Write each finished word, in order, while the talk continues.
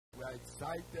are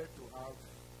excited to have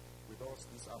with us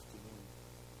this afternoon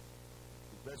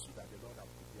the vessel that the Lord has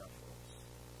prepared for us.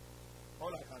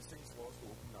 All I can say is for us to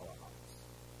open our hearts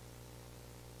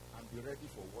and be ready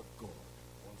for what God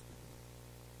wants to do.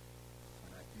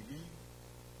 And I believe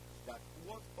that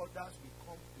what others will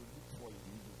come to look for in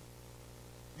you,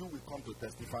 you will come to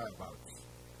testify about.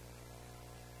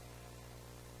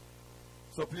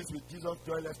 So please, with Jesus'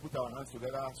 joy, let's put our hands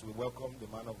together as we welcome the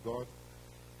man of God,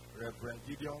 Rev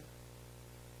Gideon.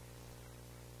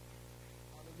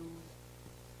 Hallelujah.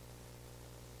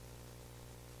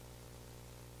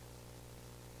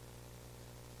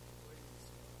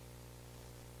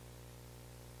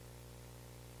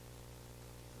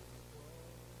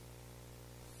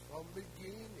 From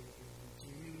beginning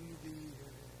to the end,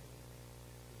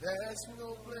 there's no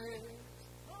place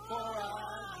for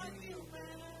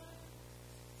argument.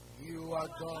 You are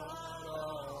God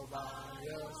all by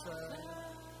yourself.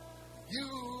 You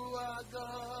are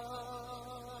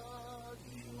God.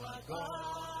 You are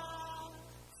God.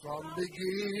 From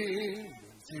beginning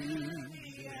to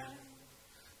the end,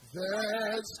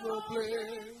 there's no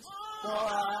place for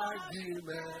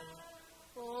argument.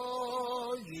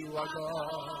 Oh, you are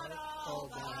God all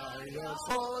by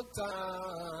yourself.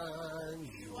 Time.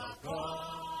 You are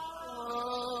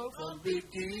God from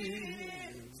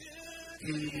beginning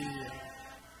to the end.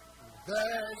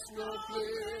 There's no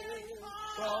place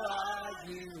for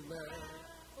argument.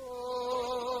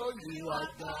 Oh, you are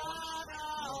God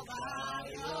all by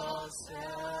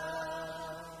yourself.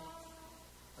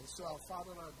 And so, our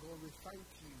Father and our God, we thank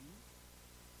you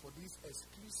for this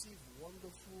exclusive,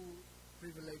 wonderful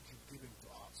privilege you've given to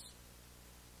us.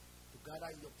 To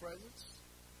gather in your presence,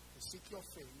 to seek your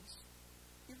face,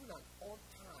 even at all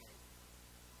time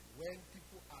when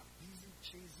people are busy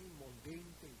chasing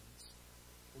mundane things,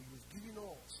 for you've given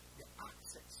us the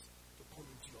access to come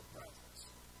into your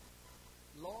presence.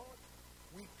 Lord,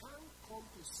 we can't come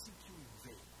to seek you in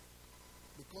vain,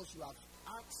 because you have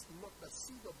asked not the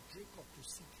seed of Jacob to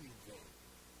seek you in vain.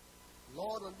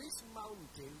 Lord, on this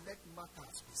mountain, let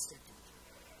matters be settled.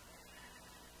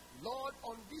 Lord,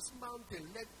 on this mountain,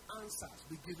 let answers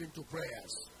be given to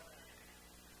prayers.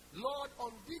 Lord,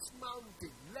 on this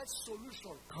mountain, let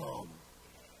solution come.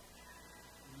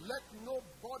 Let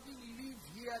nobody leave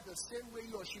here the same way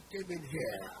he or she came in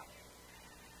here.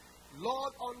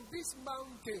 Lord, on this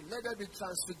mountain, let there be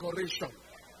transfiguration.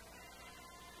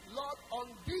 Lord, on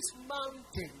this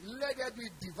mountain, let there be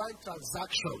divine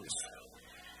transactions.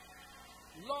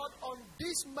 Lord, on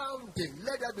this mountain,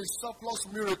 let there be surplus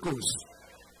miracles.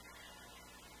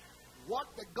 What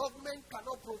the government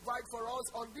cannot provide for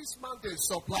us on this mountain,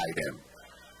 supply them.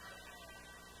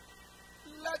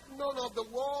 Let none of the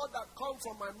word that comes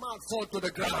from my mouth fall to the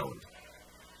ground.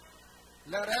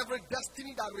 Let every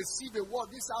destiny that receive a word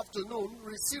this afternoon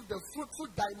receive the fruitful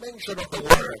dimension of the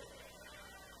word.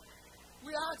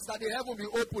 We ask that the heaven be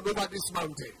opened over this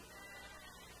mountain.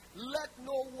 Let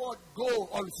no word go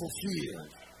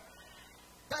unfulfilled.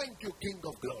 Thank you, King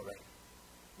of Glory.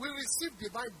 We receive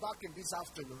divine backing this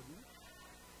afternoon.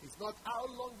 It's not how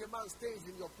long the man stays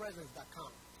in your presence that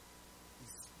counts.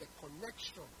 It's the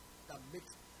connection that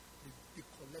makes the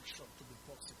connection to be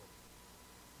possible.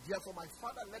 Therefore, my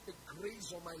Father, let the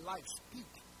grace of my life speak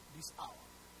this hour.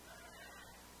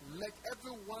 Let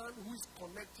everyone who is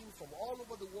connecting from all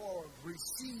over the world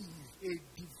receive a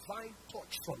divine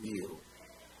touch from you.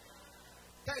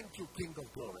 Thank you, King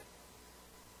of Glory.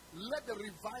 Let the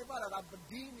revival that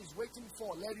Aberdeen is waiting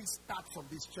for, let it start from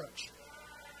this church.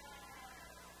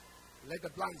 Let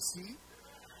the blind see.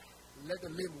 Let the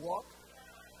lame walk.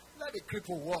 Let the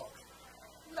cripple walk.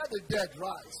 Let the dead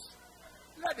rise.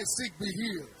 Let the sick be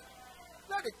healed.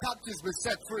 Let the captives be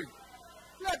set free.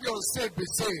 Let the unsaved be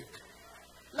saved.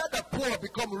 Let the poor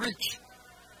become rich.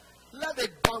 Let the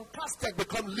downcasted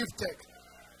become lifted.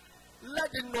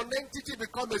 Let the non-entity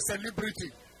become a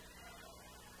celebrity.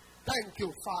 Thank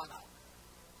you, Father.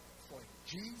 For in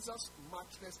Jesus'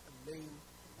 matchless name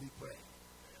we pray.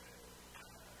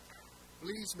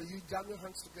 Please, may you jam your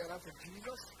hands together for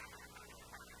Jesus.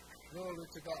 Glory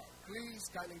to God. Please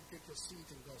kindly take your seat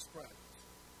in God's presence.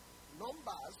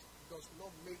 Numbers does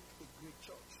not make a great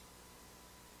church.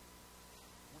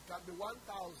 We can be 1,000,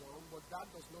 but that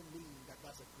does not mean that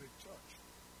that's a great church.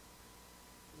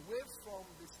 Away from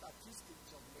the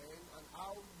statistics of men and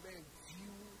how men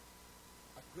view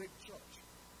a great church,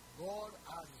 God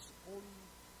has his own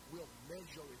way of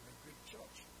measuring a great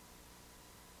church.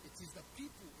 It is the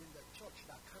people in the church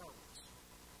that counts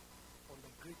on the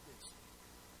greatness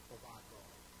of our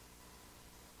God.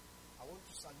 I want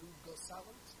to salute God's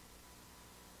servant.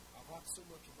 I've heard so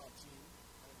much about him,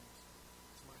 and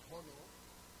it's my honor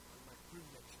and my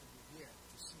privilege to be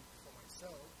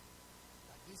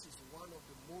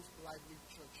lively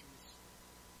churches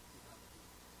in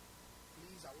Aberdeen.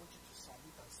 Please, I want you to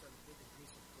salute and celebrate the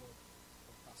grace of God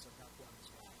for Pastor Dapo and his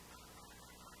wife.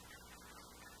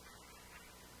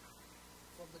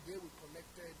 From the day we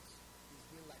connected, it's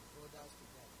been like brothers to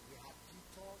God. We have deep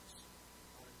talks,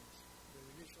 and the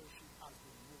relationship has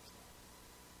been mutual.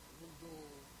 Even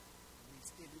though we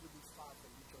stay a little bit far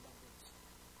from each other, but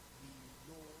we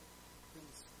know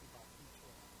things about each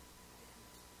other. And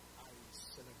I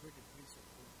celebrate the grace of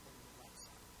God on your right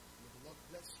side. May the Lord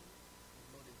bless you. May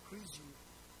the Lord increase you.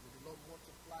 May the Lord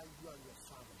multiply you and your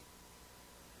family.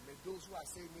 May those who are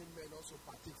saying amen also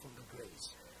partake from the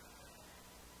grace.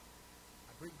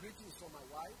 I bring greetings from my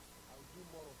wife. I'll do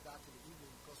more of that in the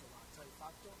evening because of our time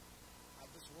factor. I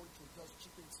just want to just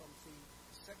chip in something,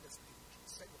 set the stage,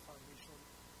 set the foundation,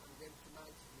 and then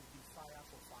tonight will be fire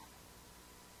for fire.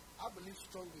 I believe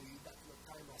strongly that your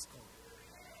time has come.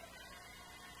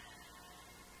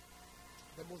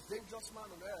 The most dangerous man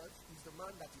on earth is the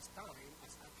man that his time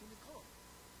has actually come.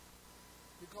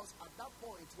 Because at that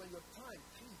point, when your time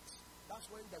peaks, that's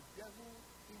when the devil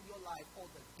in your life or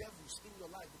the devils in your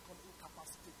life become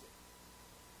incapacitated.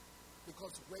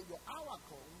 Because when your hour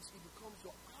comes, it becomes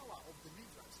your hour of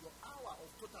deliverance, your hour of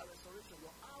total restoration,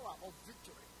 your hour of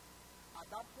victory. At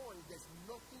that point, there's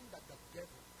nothing that the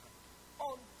devil can do.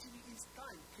 Until his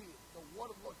time came, the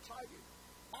word of God tried him,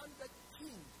 and the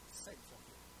king sent for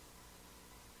him.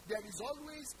 There is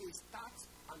always a start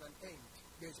and an end.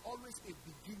 There's always a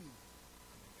beginning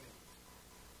and an end.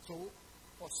 So,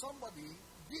 for somebody,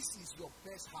 this is your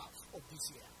best half of this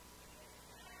year.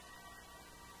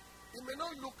 It may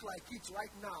not look like it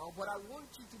right now, but I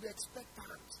want you to be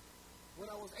expectant.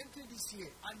 When I was entering this year,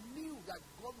 I knew that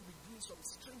God would be doing some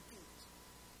strange things.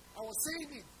 I was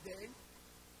saying it then.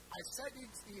 I said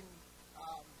it in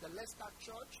the Leicester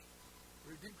Church,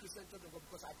 Redeemed Christian Church of God,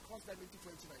 because I crossed them into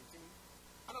 2019.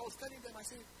 And I was telling them, I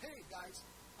said, hey guys,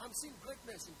 I'm seeing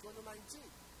greatness in 2019.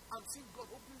 I'm seeing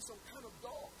God opening some kind of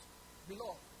doors.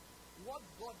 Beloved, what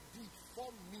God did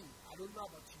for me, I don't know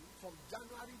about you, from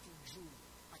January to June,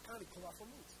 I can't recover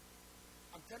from it.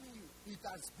 I'm telling you, it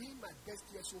has been my best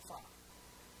year so far.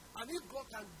 And if God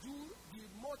can do the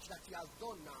much that He has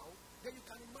done now, then you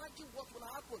can imagine what will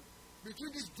happen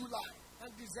between this July and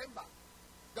December.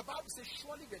 The Bible says,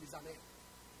 surely there is an end.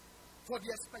 For the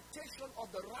expectation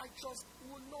of the righteous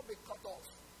will not be cut off.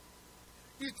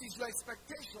 It is your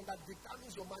expectation that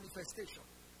determines your manifestation.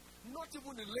 Not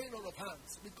even the laying on of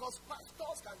hands. Because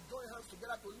pastors can join hands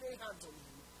together to lay hands on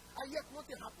you, and yet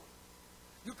nothing happens.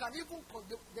 They can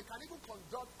even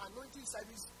conduct anointing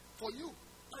service for you,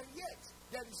 and yet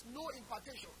there is no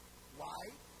impartation. Why?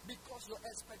 Because your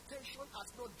expectation has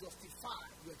not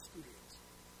justified your experience.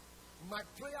 My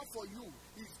prayer for you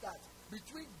is that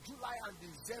between July and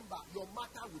December, your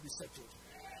matter will be settled.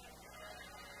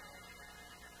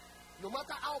 No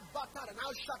matter how battered and how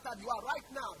shattered you are right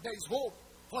now, there is hope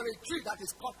for a tree that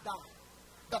is cut down.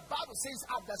 The Bible says,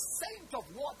 at the scent of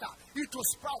water, it will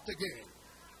sprout again.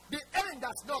 The end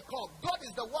has not come. God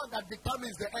is the one that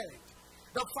determines the end.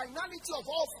 The finality of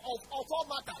all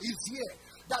matter is here.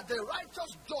 That the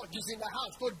righteous judge is in the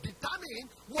house to determine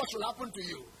what will happen to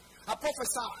you. I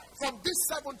prophesy, from this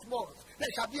 7th month, there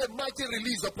shall be a mighty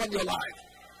release upon your life.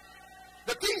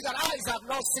 The things that eyes have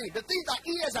not seen, the things that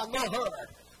ears have not heard,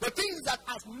 the things that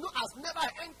has never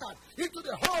entered into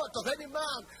the heart of any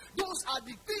man, those are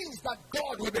the things that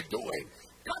God will be doing.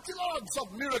 Catalogs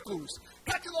of miracles,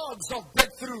 catalogs of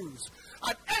breakthroughs,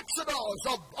 an exodus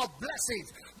of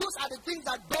blessings. Those are the things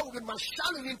that God will be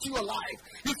marshalling into your life.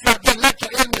 If you have been let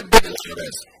your amen be the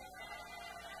loudest.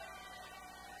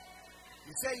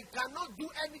 He said he cannot do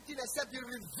anything except he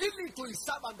reveal it to his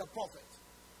servant the prophet.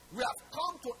 We have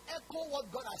come to echo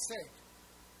what God has said.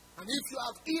 And if you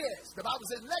have ears, the Bible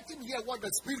says, let him hear what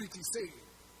the Spirit is saying.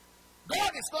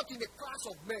 God is not in the class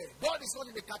of men. God is not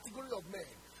in the category of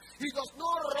men. He does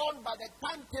not run by the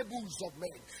timetables of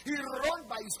men. He runs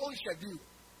by his own schedule.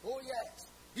 Oh yes.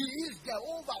 He is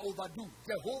Jehovah Overdo.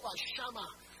 Jehovah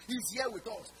Shammah. He's here with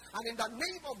us. And in the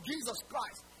name of Jesus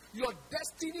Christ, your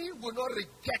destiny will not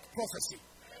reject prophecy.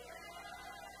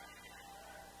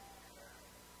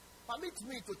 Permit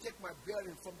me to take my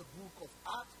bearing from the book of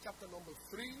Acts, chapter number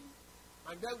 3,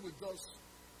 and then we just,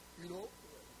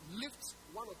 lift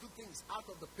one or two things out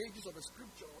of the pages of the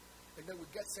scripture, and then we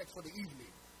get set for the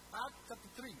evening. Acts chapter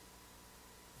 3,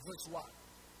 verse 1.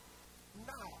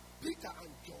 Now, Peter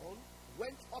and John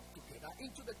went up together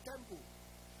into the temple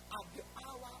at the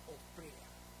hour of prayer.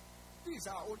 This is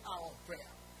our own hour of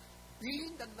prayer.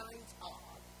 Being the 9th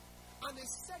hour, and a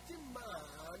certain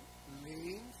man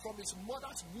lame from his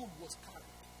mother's womb was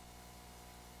carried.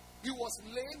 He was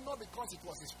lame not because it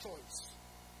was his choice.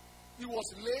 He was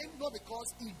lame not because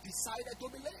he decided to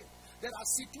be lame. There are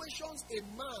situations a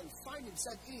man finds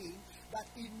himself in that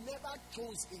he never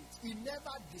chose it. He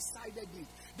never decided it.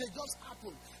 They just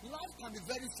happen. Life can be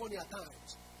very funny at times.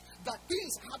 That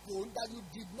things happen that you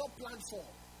did not plan for.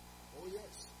 Oh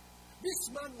yes. This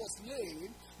man was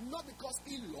lame not because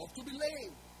he loved to be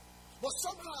lame. But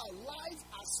somehow life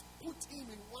has put him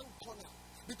in one corner.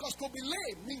 Because to be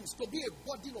lame means to be a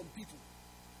burden on people.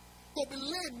 To be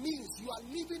lame means you are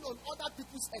living on other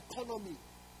people's economy.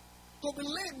 To be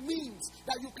lame means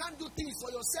that you can't do things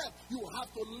for yourself. You have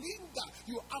to linger.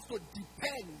 You have to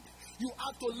depend. You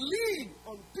have to lean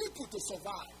on people to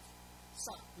survive.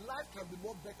 Sir, life can be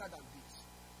more better than this.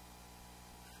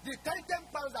 The 10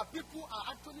 pounds that people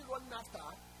are actually running after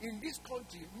in this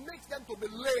country makes them to be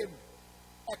lame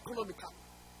economically.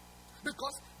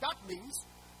 Because that means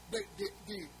the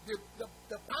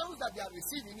pounds that they are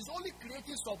receiving is only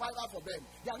creating survival for them.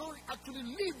 They are not actually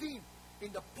living in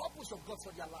the purpose of God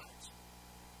for their lives.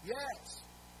 Yes.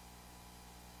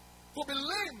 To be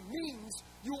lame means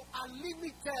you are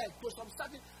limited to some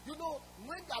certain,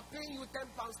 when they are paying you 10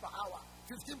 pounds per hour,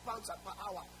 15 pounds per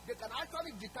hour, they can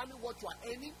actually determine what you are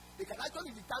earning. They can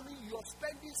actually determine your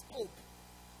spending scope.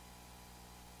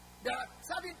 There are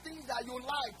certain things that you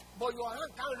like, but your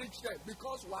hand can't reach them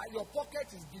because why? Your pocket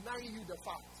is denying you the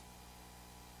fact.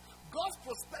 God's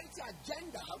prosperity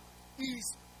agenda is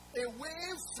away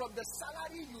from the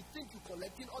salary you think you're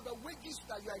collecting or the wages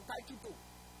that you are entitled to.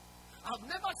 I've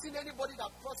never seen anybody that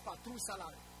prospered through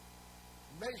salary.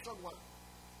 Mention one.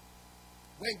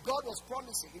 When God was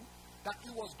promising that He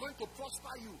was going to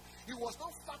prosper you, He was not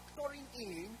factoring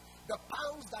in the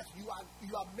pounds that you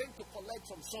are meant to collect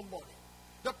from somebody.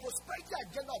 The prosperity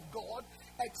agenda of God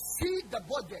exceeds the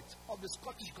budget of the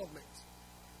Scottish government.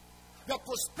 The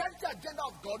prosperity agenda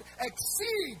of God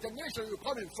exceeds the nation you're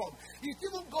coming from. It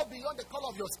even goes beyond the color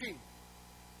of your skin.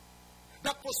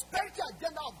 The prosperity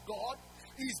agenda of God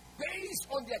is based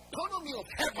on the economy of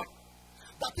heaven.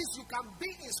 That is, you can be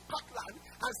in Scotland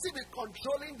and still be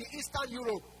controlling the Eastern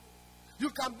Europe. You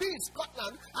can be in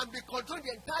Scotland and be controlling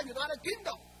the entire United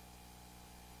Kingdom.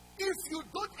 If you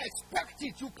don't expect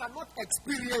it, you cannot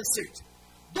experience it.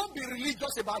 Don't be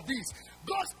religious about this.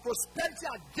 God's prosperity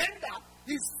agenda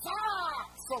is far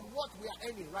from what we are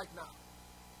earning right now.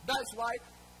 That's why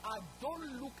I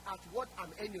don't look at what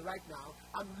I'm earning right now.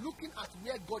 I'm looking at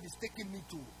where God is taking me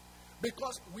to.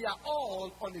 Because we are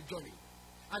all on a journey.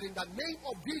 And in the name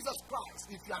of Jesus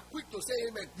Christ, if you are quick to say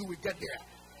amen, you will get there.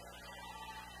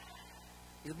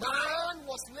 The man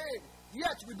was lame,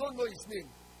 yet we don't know his name.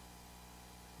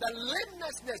 The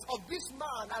lameness of this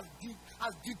man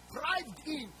has deprived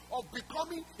him of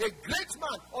becoming a great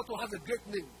man or to have a great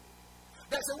name.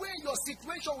 There's a way your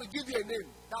situation will give you a name.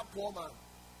 That poor man,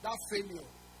 that failure,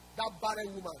 that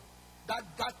barren woman,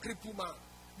 that crippled man.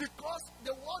 Because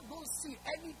the world don't see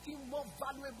anything more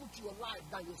valuable to your life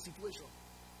than your situation.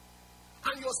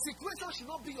 And your situation should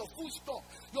not be your full stop.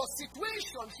 Your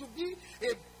situation should be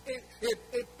a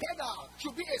pedal,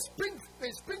 should be a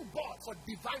springboard for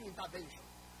divine intervention.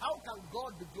 How can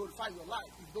God be glorified in your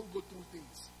life if you don't go through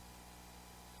things?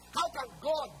 How can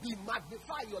God be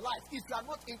magnified in your life if you are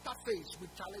not interfaced with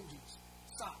challenges?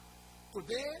 Sir,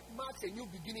 today marks a new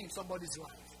beginning in somebody's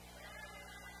life.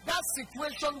 That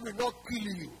situation will not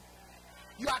kill you.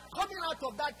 You are coming out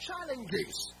of that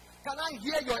challenges. Can I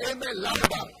hear your amen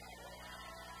louder?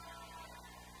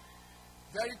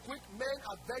 Very quick, men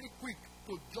are very quick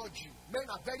to judge you. Men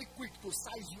are very quick to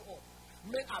size you up.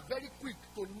 Men are very quick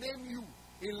to name you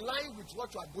in line with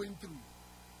what you are going through.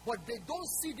 But they don't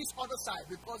see this other side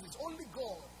because it's only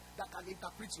God that can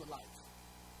interpret your life.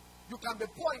 You can be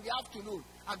poor in the afternoon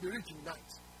and be rich in the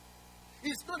night.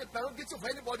 It's not a prerogative of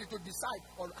anybody to decide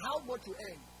on how much you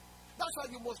earn. That's why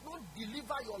you must not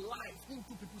deliver your life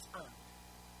into people's hands.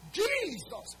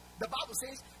 Jesus, the Bible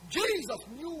says, Jesus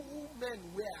knew who men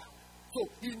were. So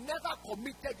he never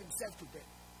committed himself to them.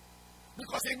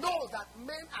 Because he knows that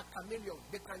men are chameleons.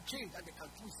 They can change and they can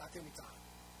twist at any time.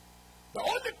 The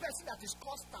only person that is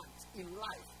constant in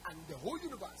life and the whole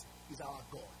universe is our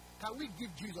God. Can we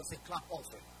give Jesus a clap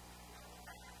offering?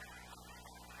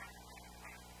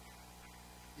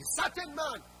 A certain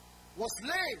man was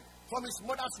lame from his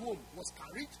mother's womb, was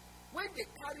carried. When they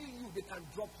carry you, they can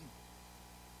drop you.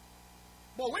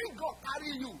 But when God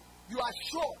carries you, you are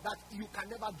sure that you can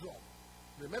never drop.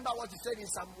 Remember what he said in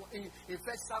 1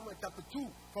 Samuel chapter 2,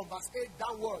 from verse 8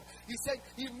 downward. He said,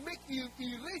 he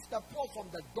raised the poor from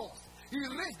the dust. He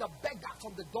raised the beggar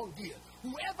from the dunghill.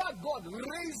 Whoever God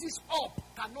raises up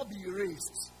cannot be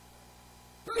erased.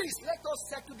 Please, let us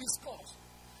settle this cause.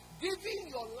 Giving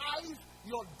your life,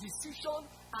 your decision,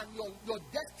 and your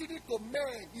destiny to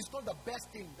men is not the best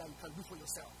thing that you can do for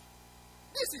yourself.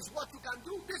 This is what you can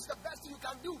do. This is the best thing you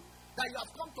can do. That you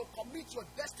have come to commit your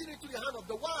destiny to the hand of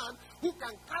the one who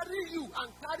can carry you and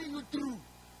carry you through.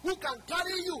 Who can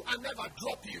carry you and never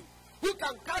drop you. Who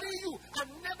can carry you and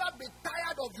never be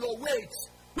tired of your weight.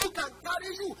 Who can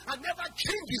carry you and never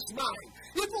change his mind.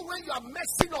 Even when you are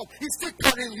messing up, he's still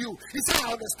carrying you. He said,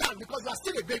 I understand, because you are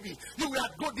still a baby. You will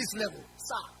not go this level.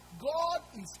 Sir, God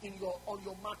is on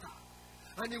your matter.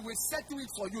 And he will settle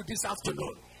it for you this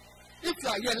afternoon. If you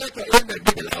are here, let your amen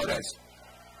be the loudest.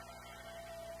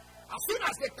 As soon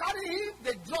as they carry him,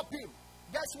 they drop him.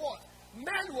 Guess what?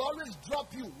 Men will always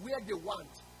drop you where they want.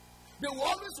 They will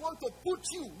always want to put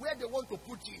you where they want to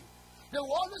put you. They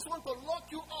will always want to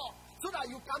lock you up so that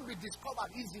you can't be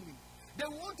discovered easily. They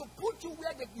want to put you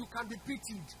where you can be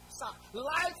pitied. Sir,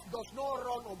 life does not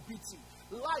run on pity.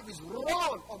 Life is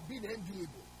run on being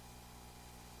enviable.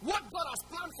 What God has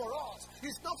planned for us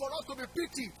is not for us to be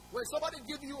pitied. When somebody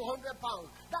gives you £100,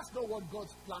 that's not what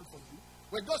God's planned for you.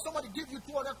 When somebody gives you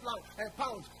 £200,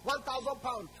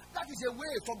 £1,000, that is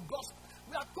away from God's.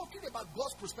 We are talking about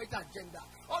God's prosperity agenda.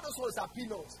 All those ones are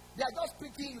peanuts. They are just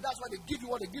picking you. That's why they give you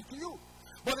what they give to you.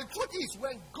 But the truth is,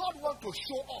 when God wants to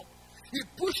show up, he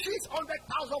pushes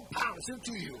 £100,000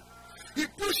 into you. He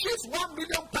pushes £1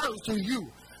 million to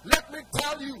you. Let me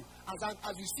tell you,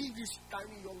 as you see this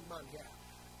tiny young man here,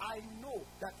 I know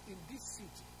that in this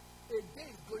city, a day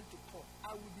is going to come.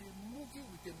 I will be moving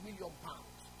with £1 million.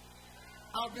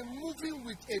 I'll be moving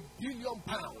with £1 billion.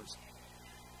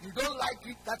 You don't like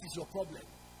it, that is your problem.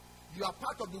 You are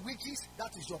part of the witches, that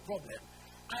is your problem.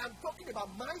 I am talking about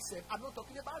myself, I'm not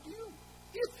talking about you.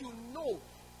 If you know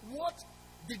what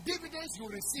the dividends you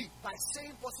receive by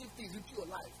saying positive things into your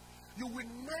life, you will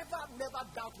never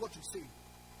doubt what you say.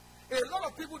 A lot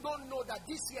of people don't know that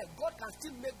this year, God can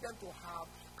still make them to have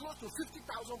close to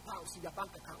 £50,000 in their bank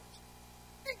account.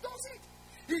 He does it.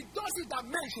 He does it that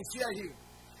men should fear him.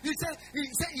 He said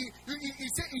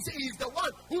he's the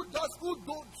one who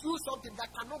don't do something that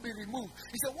cannot be removed.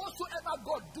 He said, whatsoever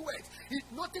God doeth,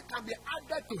 nothing can be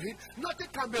added to him, nothing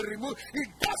can be removed. He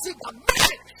does it that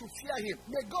men should fear him.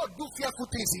 May God do fearful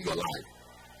things in your life.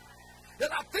 There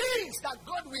are things that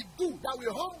God will do that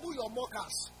will humble your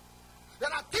mockers. There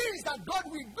are things that God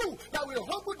will do that will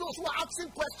humble those who are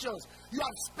asking questions. You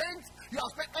have spent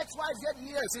XYZ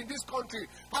years in this country.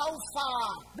 How far?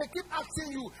 They keep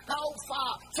asking you, how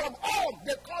far? From home,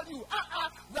 they call you.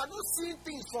 We are not seeing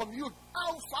things from you.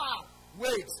 How far?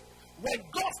 Wait. When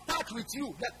God starts with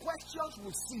you, the questions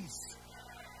will cease.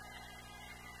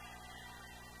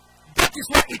 That is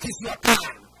why it is your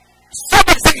time.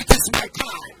 Somebody say it is my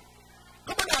time.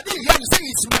 Come on, I didn't hear you say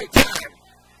it's my time.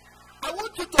 I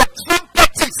want you to trumpet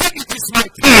and say it is my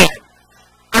time.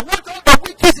 I want all the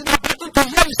witches in Aberdeen to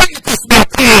hear you say it is my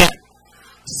time.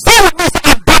 Say with me,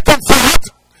 I'm backing forth.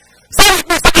 Say with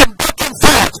me, I'm backing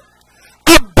forth.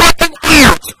 I'm backing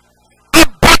out.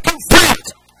 I'm backing forth.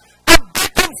 I'm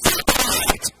backing forth to the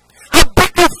right. I'm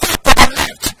backing forth to the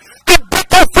left. I'm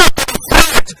backing forth to the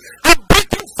front. I'm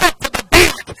backing forth to the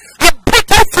back. I'm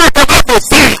backing forth to the other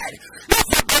side. If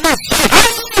you believe, say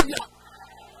hallelujah.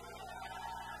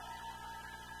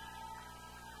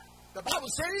 The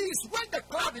Bible says when the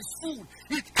cloud is full,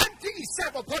 it empties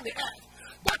itself upon the earth.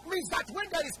 That means that when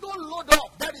there is no load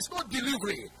up, there is no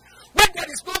delivery. When there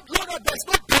is no load up, there is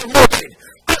no downloading.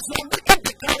 As you're making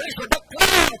declaration, the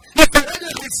cloud is already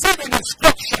receiving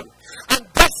instruction. And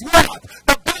guess what?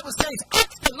 The Bible says,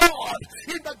 ask the Lord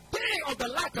in the day of the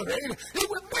latter rain, he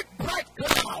will make bright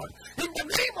cloud. In the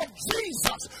name of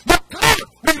Jesus, your cloud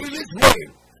will release rain.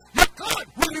 Your cloud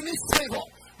will release favor.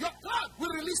 Your cloud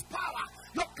will release power.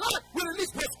 Your God will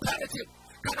release prosperity.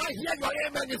 Can I hear your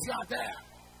amen if you are there?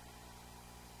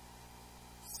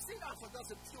 Sit down for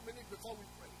just a few minutes before we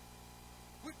pray.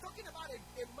 We're talking about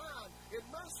a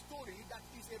man's story that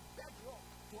is a bedrock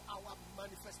to our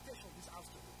manifestation this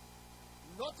afternoon.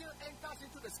 Nothing enters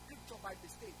into the scripture by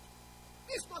mistake.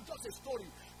 It's not just a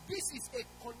story. This is a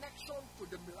connection to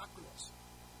the miraculous.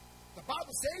 The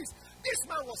Bible says this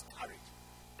man was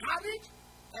carried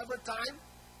every time,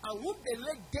 and whom they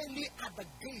laid daily at the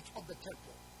gate of the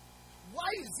temple. Why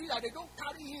is it that they don't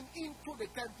carry him into the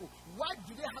temple? Why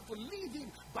do they have to leave him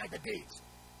by the gate?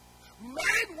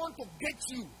 Men want to get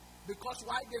you because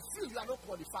why? They feel you are not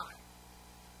qualified.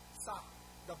 Sir,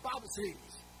 the Bible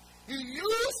says he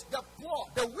used the poor,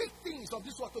 the weak things of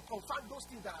this world to confirm those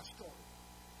things that are strong.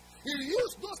 He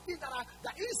used those things that are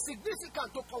insignificant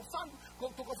to confirm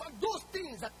those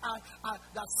things that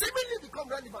seemingly become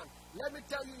relevant. Let me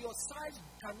tell you, your size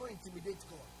cannot intimidate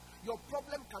God. Your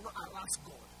problem cannot harass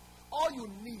God. All you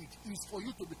need is for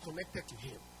you to be connected to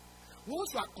him.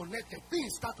 Once you are connected,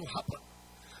 things start to happen.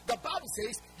 The Bible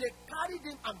says they carried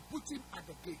him and put him at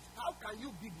the gate. How can you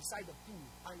be beside the pool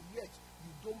and yet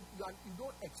you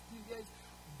don't experience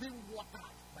being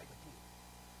watered by the pool?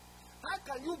 How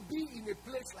can you be in a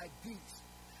place like this?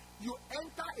 You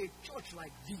enter a church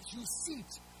like this, you sit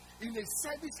in a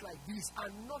service like this,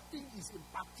 and nothing is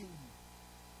impacting you.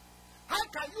 How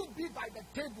can you be by the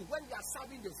table when they are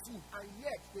serving the food and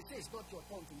yet they say it's not your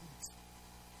turn to eat?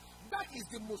 That is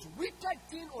the most wicked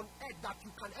thing on earth that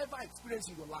you can ever experience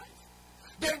in your life.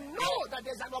 They know that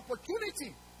there's an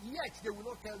opportunity, yet they will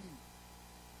not tell you.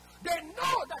 They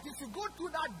know that if you go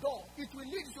through that door, it will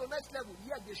lead to your next level,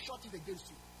 yet they shut it against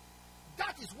you.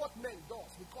 That is what men do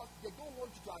because they don't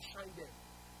want you to outshine them,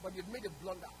 but they've made a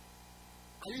blunder.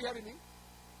 Are you hearing me?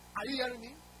 Are you hearing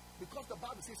me? Because the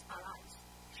Bible says, arise,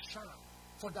 shine,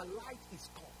 for the light is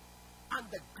come, and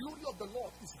the glory of the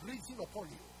Lord is risen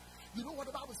upon you. You know what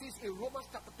the Bible says in Romans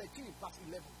chapter 13, verse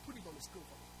 11. Put it on the screen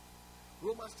for me.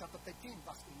 Romans chapter 13,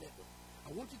 verse 11.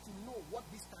 I want you to know what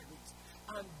this time is.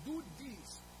 And do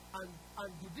this,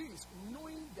 and do this,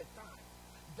 knowing the time.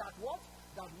 That what?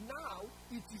 That now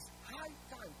it is high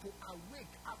time to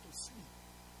awake out of sleep.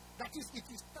 That is, it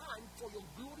is time for your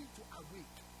glory to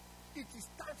awake. It is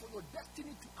time for your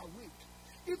destiny to awake.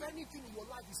 If anything in your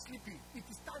life is sleeping, it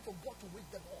is time for God to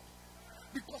wake them up.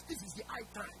 Because this is the high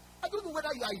time. I don't know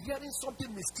whether you are hearing something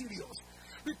mysterious.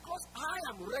 Because I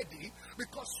am ready,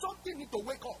 because something needs to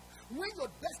wake up. When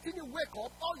your destiny wake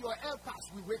up, all your helpers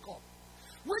will wake up.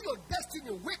 When your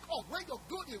destiny wake up, when your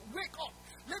glory wake up,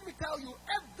 let me tell you,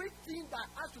 everything that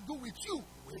has to do with you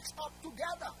wakes up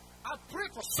together. I pray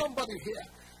for somebody here.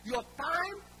 Your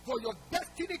time for your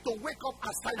destiny to wake up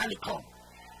has finally come.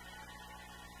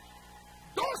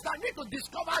 Those that need to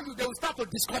discover you, they will start to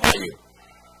discover you.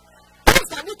 Those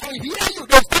that need to hear you,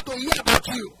 they will start to hear about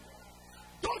you.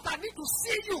 Those that need to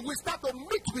see you will start to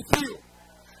meet with you.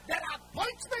 There are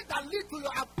appointments that lead to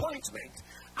your appointment.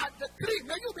 At the tree,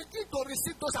 may you begin to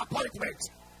receive those appointments.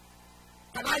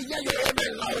 Can I hear your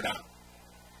amen louder?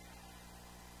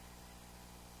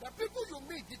 The people you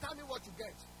meet determine what you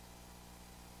get.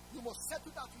 You must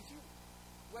settle that with you.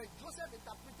 When Joseph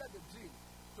interpreted the dream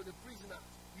to the prisoner,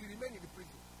 he remained in the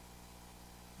prison.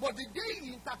 But the day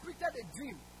he interpreted a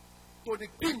dream to the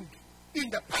king in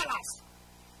the palace,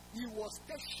 he was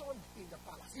stationed in the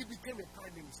palace. He became a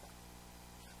prime minister.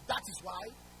 That is why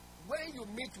when you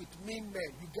meet with mean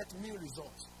men, you get mean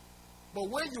results. But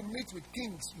when you meet with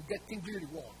kings, you get kingly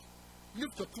reward.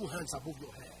 Lift your two hands above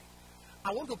your head.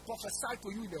 I want to prophesy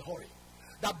to you in a hurry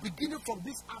that beginning from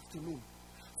this afternoon,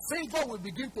 favor will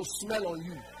begin to smell on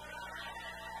you.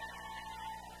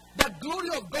 The glory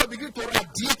of God begin to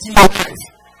radiate in your life.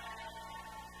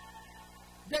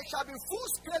 There shall be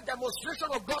full-scale demonstration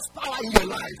of God's power in your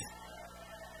life.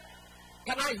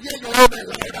 Can I hear your amen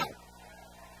louder?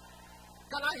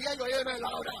 Can I hear your amen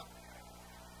louder?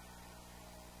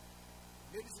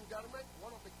 Ladies and gentlemen,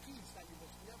 one of the keys that you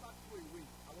must never throw away,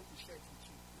 I want to share it with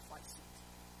you before I sit.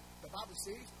 The Bible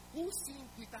says, who seen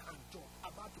Peter and John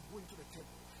about to go into the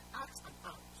temple, asked an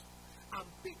alms, and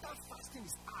Peter fastened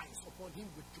his eyes upon him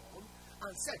with John,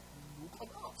 and said, look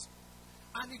on us.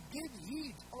 And he gave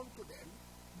heed unto them.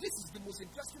 This is the most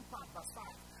interesting part, verse 5.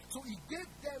 So he gave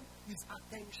them his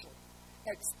attention,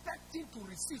 expecting to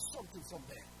receive something from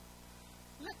them.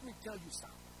 Let me tell you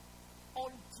something.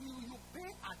 Until you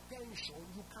pay attention,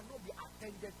 you cannot be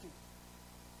attended to.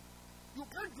 You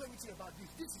can't do anything about this.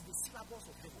 This is the syllabus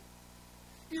of heaven.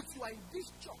 If you are in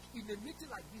this church, in a meeting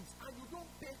like this, and you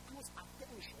don't pay close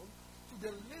attention to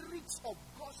the lyrics of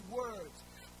God's words,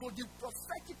 to the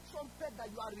prophetic trumpet that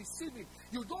you are receiving,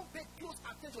 you don't pay close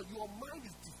attention, your mind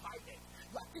is divided.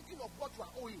 You are thinking of what you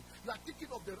are owing. You are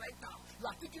thinking of the renter. You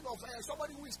are thinking of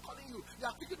somebody who is calling you. You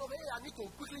are thinking of, hey, I need to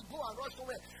quickly go and rush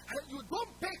somewhere. And you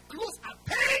don't pay close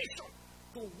attention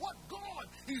to what God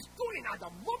is doing at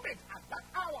the moment, at that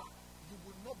hour. You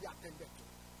will not be attended to.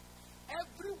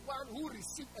 Everyone who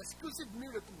received exclusive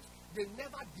miracles, they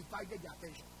never divided their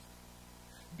attention.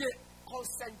 They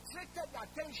concentrated their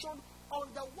attention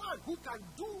on the one who can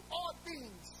do all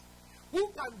things. Who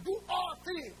can do all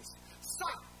things.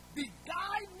 Sir, the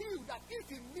guy knew that if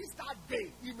he missed that day,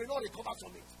 he may not recover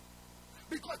from it.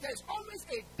 Because there's always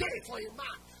a day for a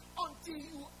man. Until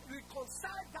you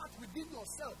reconcile that within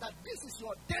yourself, that this is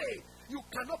your day, you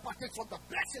cannot partake from the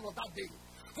blessing of that day.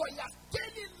 For he has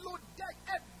daily loaded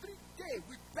every day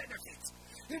with benefits.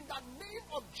 In the name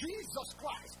of Jesus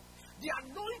Christ, the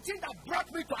anointing that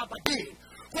brought me to Aberdeen,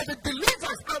 for the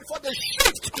deliverance and for the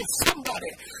shift of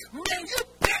somebody, may you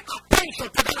pay attention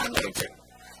to that anointing.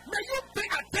 May you pay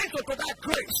attention to that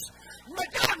grace. May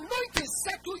the anointing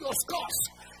settle your scores,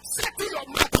 settle your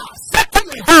matter, settle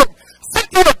your home,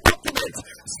 settle your documents,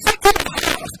 settle your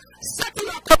house, settle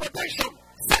your accommodation,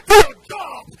 settle your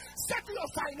job, settle your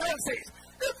finances.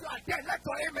 If you are there, let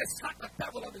your amen slap the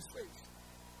devil on his face.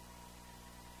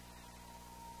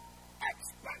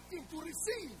 Expecting to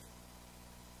receive.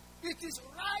 It is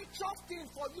righteous thing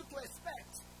for you to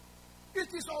expect. It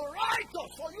is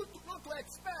unrighteous for you to not to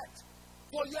expect.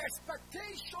 For your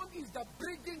expectation is the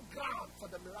breeding ground for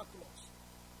the miraculous.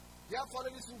 Therefore,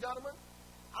 ladies and gentlemen,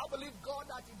 I believe God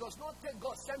that it does not take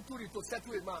God century to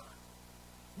settle a man.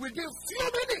 Within few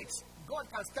minutes, God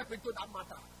can step into that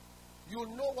matter. You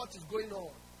know what is going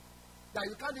on. That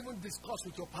you can't even discuss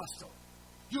with your pastor.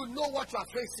 You know what you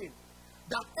are facing.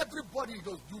 That everybody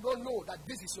does do not know that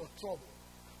this is your trouble.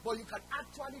 But you can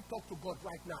actually talk to God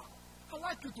right now. I'd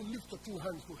like you to lift your two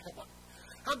hands to heaven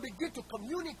and begin to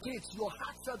communicate your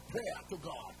heartfelt prayer to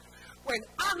God. When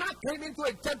Anna came into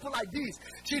a temple like this,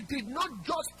 she did not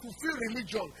just fulfill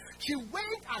religion. She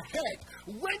went ahead,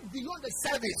 went beyond the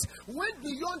service, went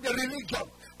beyond the religion,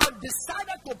 and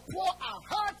decided to pour a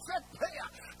heartfelt prayer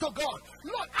to God.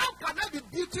 Lord, how can I be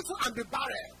beautiful and be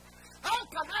barren? How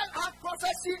can I have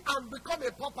prophecy and become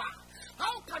a pauper?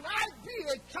 How can I be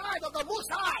a child of the Most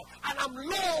High and I'm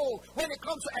low when it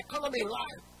comes to economy in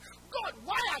life? God,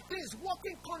 why are things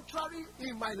working contrary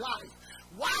in my life?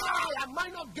 Why am I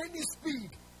not gaining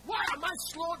speed? Why am I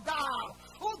slowed down?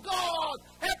 Oh God,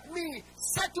 help me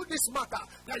settle this matter.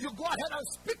 Can you go ahead and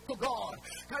speak to God?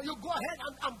 Can you go ahead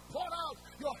and pour out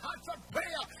your heartfelt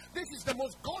prayer? This is the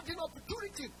most golden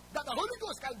opportunity that the Holy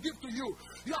Ghost can give to you.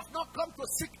 You have not come to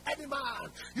seek any man.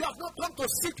 You have not come to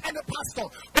seek any pastor.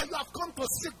 But you have come to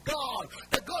seek God.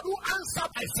 The God who answers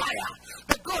by fire.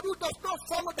 The God who does not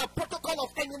follow the protocol of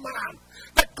any man.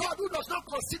 The God who does not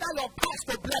consider your past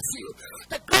to bless you.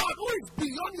 The God who is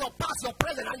beyond your past, your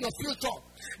present, and your future.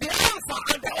 The Alpha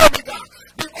and the Omega.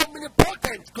 The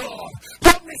omnipotent God. The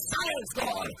omniscience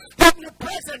God. The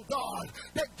omnipresent God.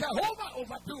 The Jehovah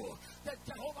Overdo. The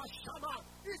Jehovah Shammah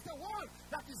is the one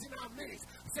that is in our midst.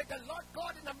 Say the Lord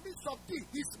God in the midst of thee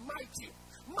is mighty.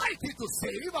 Mighty to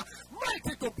save,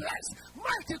 mighty to bless,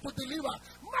 mighty to deliver,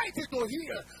 mighty to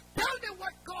heal. Tell me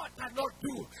what God cannot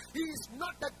do. He is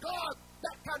not the God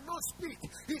that cannot speak.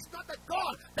 He is not the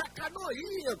God that cannot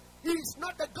heal. He is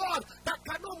not the God that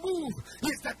cannot move. He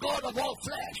is the God of all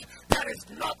flesh. There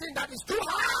is nothing that is too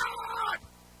hard.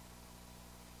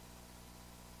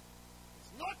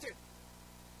 It's nothing.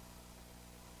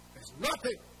 There's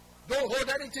nothing. Don't hold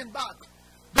anything back.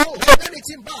 Don't hold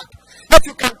anything back. If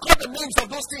you can call the names of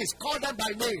those things, call them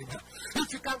by name.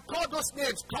 If you can call those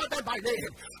names, call them by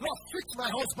name. Lord, fix my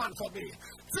husband for me.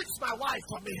 Fix my wife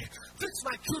for me. Fix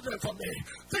my children for me.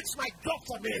 Fix my job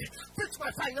for me. Fix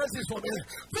my finances for me.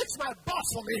 Fix my boss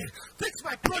for me. Fix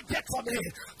my project for me.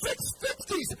 Fix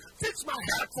this. Fix my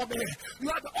health for me.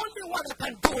 You are the only one that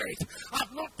can do it.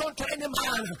 I've not turned to any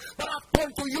man, but I've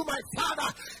turned to you, my Father,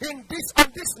 on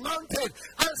this mountain.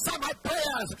 Answer my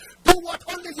prayers. Do what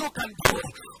only you can do.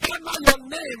 Honor your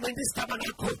name in this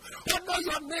tabernacle. Honor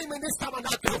your name in this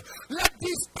tabernacle. Let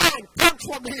this time count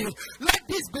for me. Let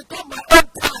this become my own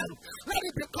time. Let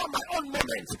it become my own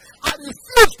moment. I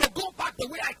refuse to go back the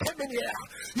way I came in here.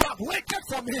 You have waited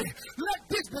for me. Let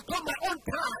this become my own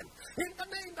time. In the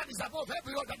name that is above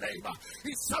every other name.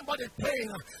 Is somebody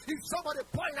praying? Is somebody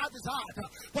pouring out his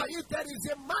heart? But if there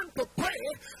is a man to pray,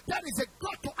 there is a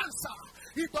God to answer.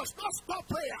 He does not stop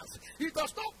prayers. He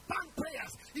does not ban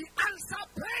prayers. He answers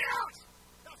prayers.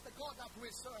 That's the God that we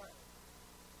serve.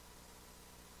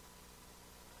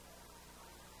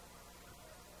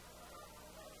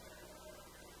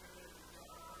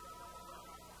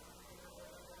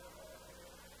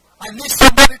 I need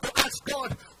somebody to ask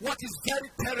God what is very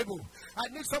terrible.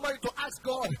 I need somebody to ask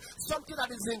God something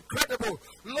that is incredible.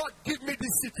 Lord, give me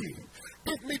this city.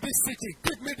 Give me this city.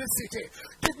 Give me this city.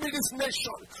 Give me this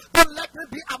nation. Don't let me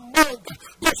be among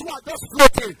those who are just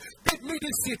floating. Give me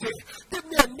this city. Give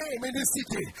me a name in this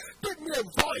city. Give me a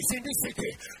voice in this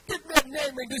city. Give me a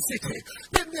name in this city.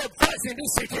 Give me a voice in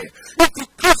this city. If you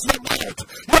close your mouth,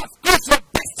 you have closed your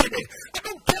destiny. I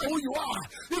don't care who you are.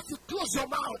 If you close your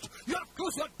mouth, you have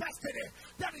closed your destiny.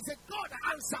 There is a God that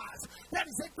answers. There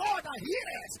is a God that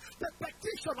hears the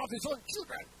petition of his own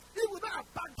children. He will not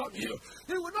abandon you.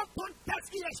 He will not turn deaf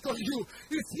ears to you.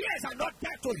 His ears are not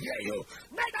there to hear you.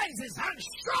 Neither is his hand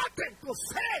shortened to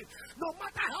save. No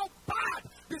matter how bad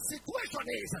the situation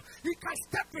is, he can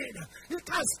step in. He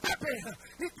can step in.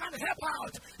 He can help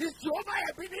out. He's Jehovah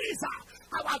Ebenezer,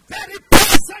 our very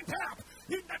present help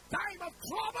in the time of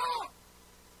trouble.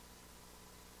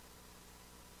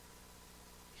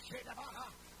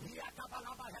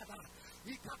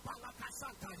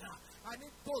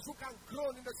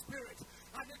 spirit.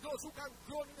 And those who can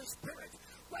groan in the spirit.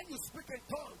 When you speak in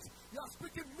tongues, you are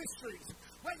speaking mysteries.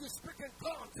 When you speak in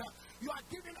tongues, you are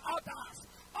giving others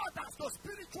to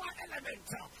spiritual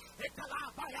elements.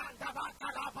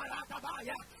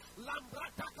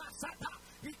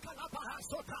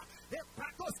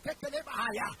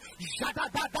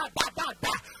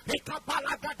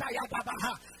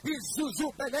 Izuzu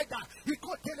belega,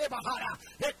 ikotele bahaya,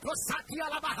 ekosatia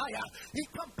la bahaya,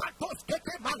 ikampatos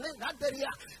kete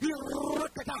malenganderia,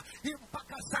 irukata,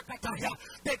 impakasakataya.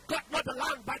 They got not the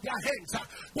land by their hands,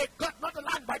 they got not the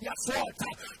land by their swords,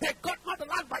 they got not the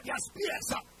land by their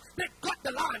spears, they got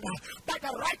the land by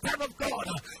the right hand of God,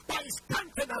 by his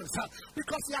countenance,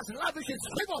 because he has lavished his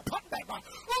favor upon them.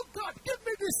 Oh God, give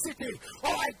me this city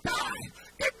or I die.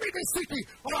 Give me this city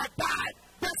or I die.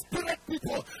 Desperate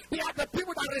people, they are the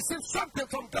people that receive something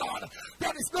from God.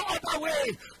 There is no other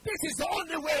way. This is the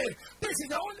only way. This is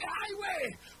the only highway.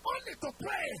 Only to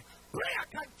pray. Prayer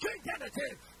can change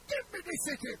anything. Give me this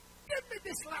city. Give me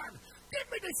this land. Give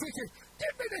me this city. Give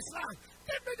me this land.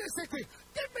 Give me this city.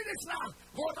 Give me this land.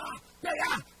 Hora,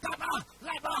 Dea, Taba,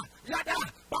 Laba, Yada,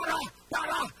 Bara,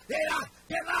 Dara, Ea,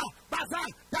 Dela, Baza,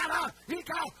 Dara,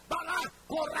 Ika, Bala,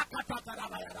 Hora, Katata,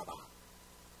 Yadaba.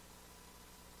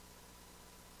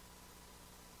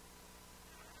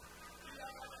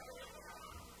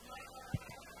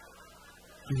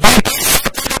 You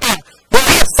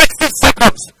have 60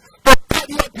 seconds to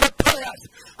carry up your prayers,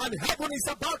 and heaven is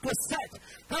about to set.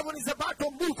 Heaven is about to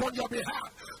move on your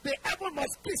behalf. The heaven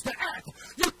must kiss the earth.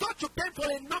 You thought you came for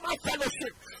a normal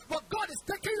fellowship, but God is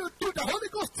taking you to the Holy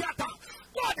Ghost theater.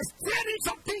 God is tearing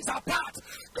some things apart.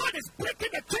 God is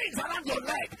breaking the chains around your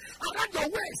leg, around your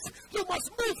waist. You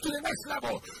must move to the next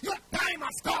level. Your time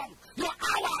has come. Your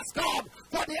hour has come.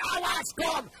 For the hour has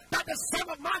come that the Son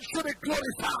of Man should be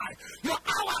glorified. Your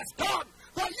hour has come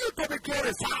for you to be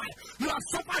glorified. You have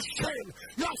suffered shame.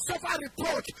 You have suffered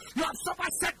reproach. You have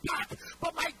suffered setback.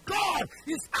 But my God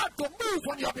is out to move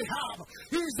on your behalf.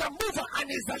 He is a mover and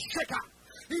he is a shaker.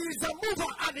 He is a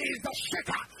mover and he is a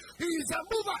shaker. He is a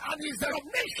mover and he is the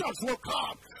nations will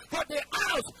come. For the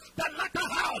house, the latter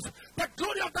house, the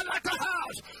glory of the latter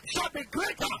house shall be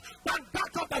greater than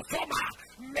that of the former.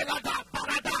 Melada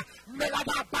barada,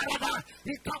 melada barada,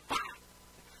 ikapa.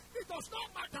 It does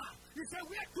not matter. He said,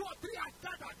 where 2 or 3 are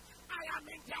gathered, I am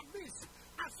in their midst.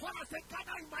 As far as they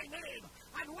gather in my name,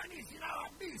 and when he's in our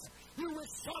midst, he will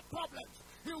solve problems.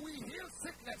 He will heal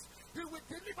sickness. He will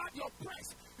deliver the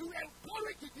oppressed. He will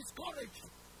encourage the discouraged.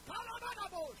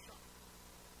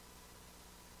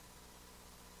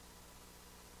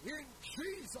 In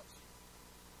Jesus'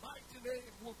 mighty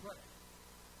name we pray.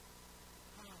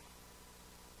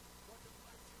 What a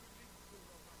mighty relief to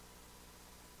your mind.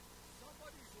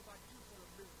 Somebody is overdue for a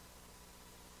miracle.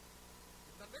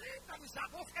 In the name that is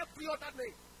above every other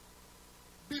name.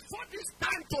 Before this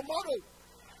time tomorrow,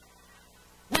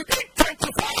 within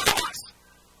 24 hours,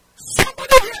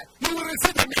 somebody here, you will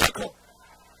receive a miracle.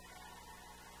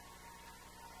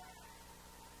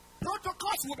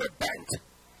 Protocols will be bent.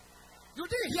 You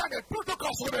didn't hear the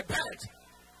protocols will be bent.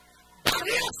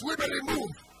 Barriers will be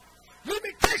removed.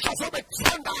 Limitations will be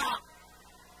turned down.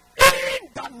 In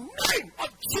the name of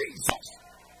Jesus.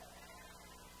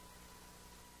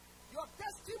 Your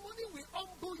testimony will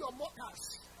humble your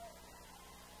mockers.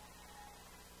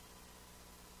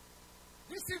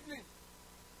 This evening,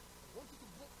 I want you to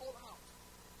go all out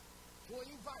to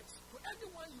invite to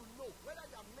anyone you know, whether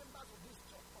they are members of this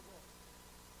church or not.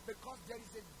 Because there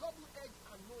is a double-edged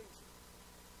anointing,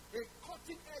 a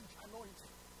cutting-edge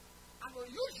anointing, an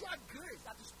unusual grace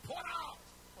that is poured out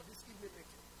for this evening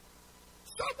meeting.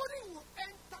 Somebody will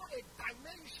enter a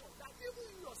dimension that even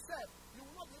you yourself, you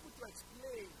will not be able to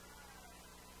explain.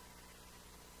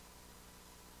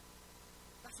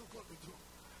 That's what God will do.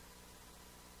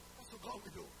 That's what God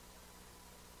will do.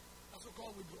 That's what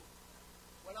God will do.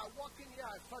 When I walk in here,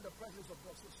 I felt the presence of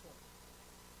God so strong.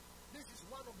 This is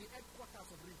one of the headquarters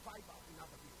of revival in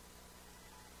Aberdeen.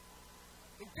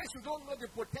 In case you don't know the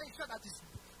potential that is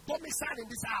domiciled in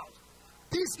this house,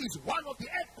 this is one of the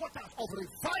headquarters of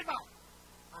revival.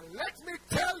 And let me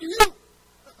tell you,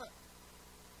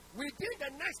 within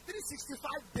the next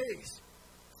 365 days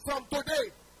from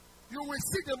today, you will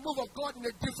see the move of God in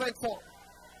a different form.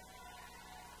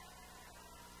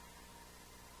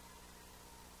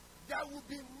 There will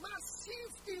be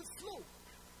massive inflow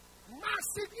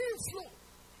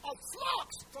of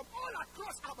flocks from all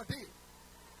across Aberdeen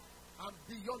and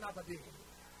beyond Aberdeen.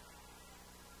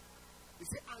 He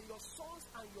said, and your sons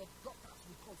and your daughters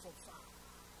will come from far.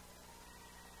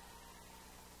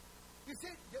 He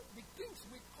said, the kings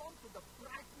will come to the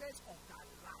brightness of thy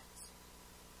light.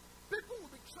 People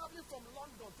will be traveling from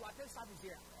London to attend service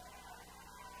here.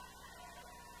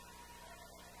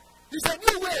 It's a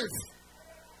new wave.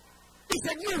 It's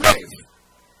a new wave.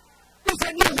 It's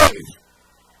a new wave.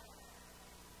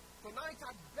 Tonight,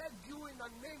 I beg you in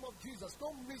the name of Jesus,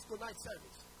 don't miss tonight's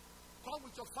service. Come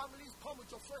with your families, come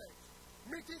with your friends.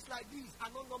 Meetings like these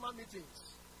are not normal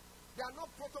meetings. They are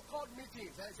not protocol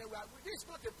meetings. I say, well, this is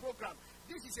not a program.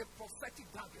 This is a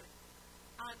prophetic gathering.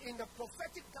 And in the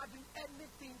prophetic gathering,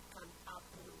 anything can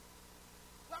happen.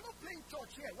 We are not playing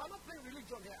church here. We are not playing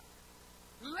religion here.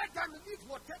 Let them leave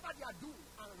whatever they are doing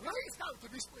and raise down to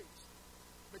this place.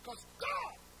 Because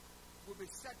God will be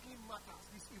settling matters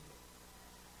this evening.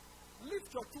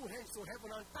 Lift your two hands to heaven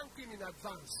and thank Him in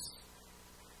advance.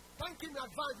 Thank Him in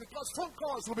advance because phone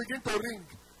calls will begin to ring.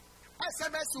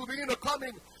 SMS will begin to come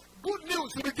in. Good news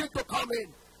will begin to come in.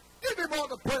 Give Him all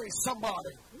the praise,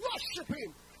 somebody. Worship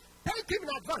Him. Thank Him in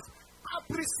advance.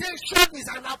 Appreciation is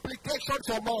an application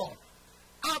for more.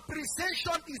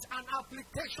 Appreciation is an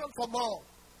application for more.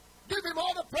 Give Him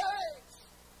all the praise.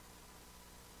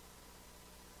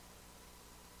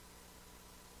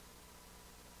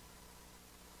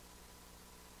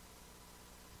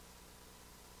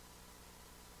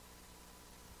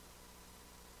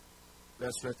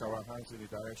 Let's stretch our hands in the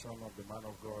direction of the man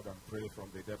of God and pray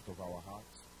from the depth of our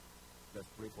hearts. Let's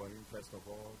pray for him first of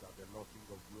all, that the Lord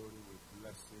King of Glory will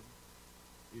bless him,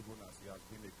 even as he has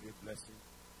been a great blessing.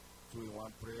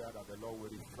 2-in-1 prayer, that the Lord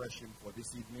will refresh him for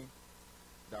this evening,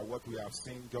 that what we have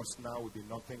seen just now will be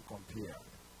nothing compared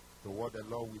to what the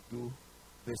Lord will do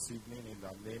this evening in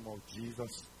the name of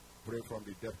Jesus. Pray from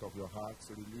the depth of your hearts,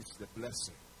 release the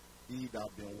blessing. He that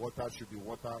has been watered should be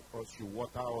watered, or should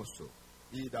water also.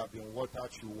 He that has been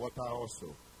watered should water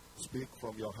also. Speak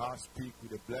from your heart, speak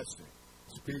with a blessing.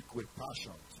 Speak with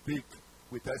passion, speak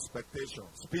with expectation,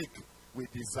 speak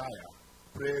with desire.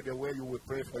 Pray the way you will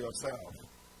pray for yourself.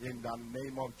 In the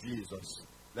name of Jesus.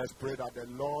 Let's pray that the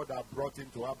Lord that brought him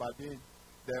to Aberdeen,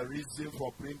 the reason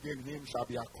for bringing him shall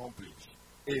be accomplished.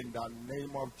 In the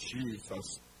name of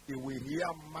Jesus. He will hear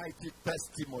mighty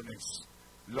testimonies.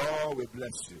 Lord, we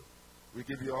bless you. We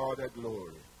give you all the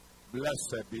glory.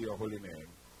 Blessed be your holy name.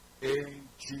 In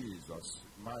Jesus'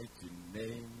 mighty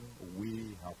name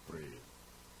we have prayed.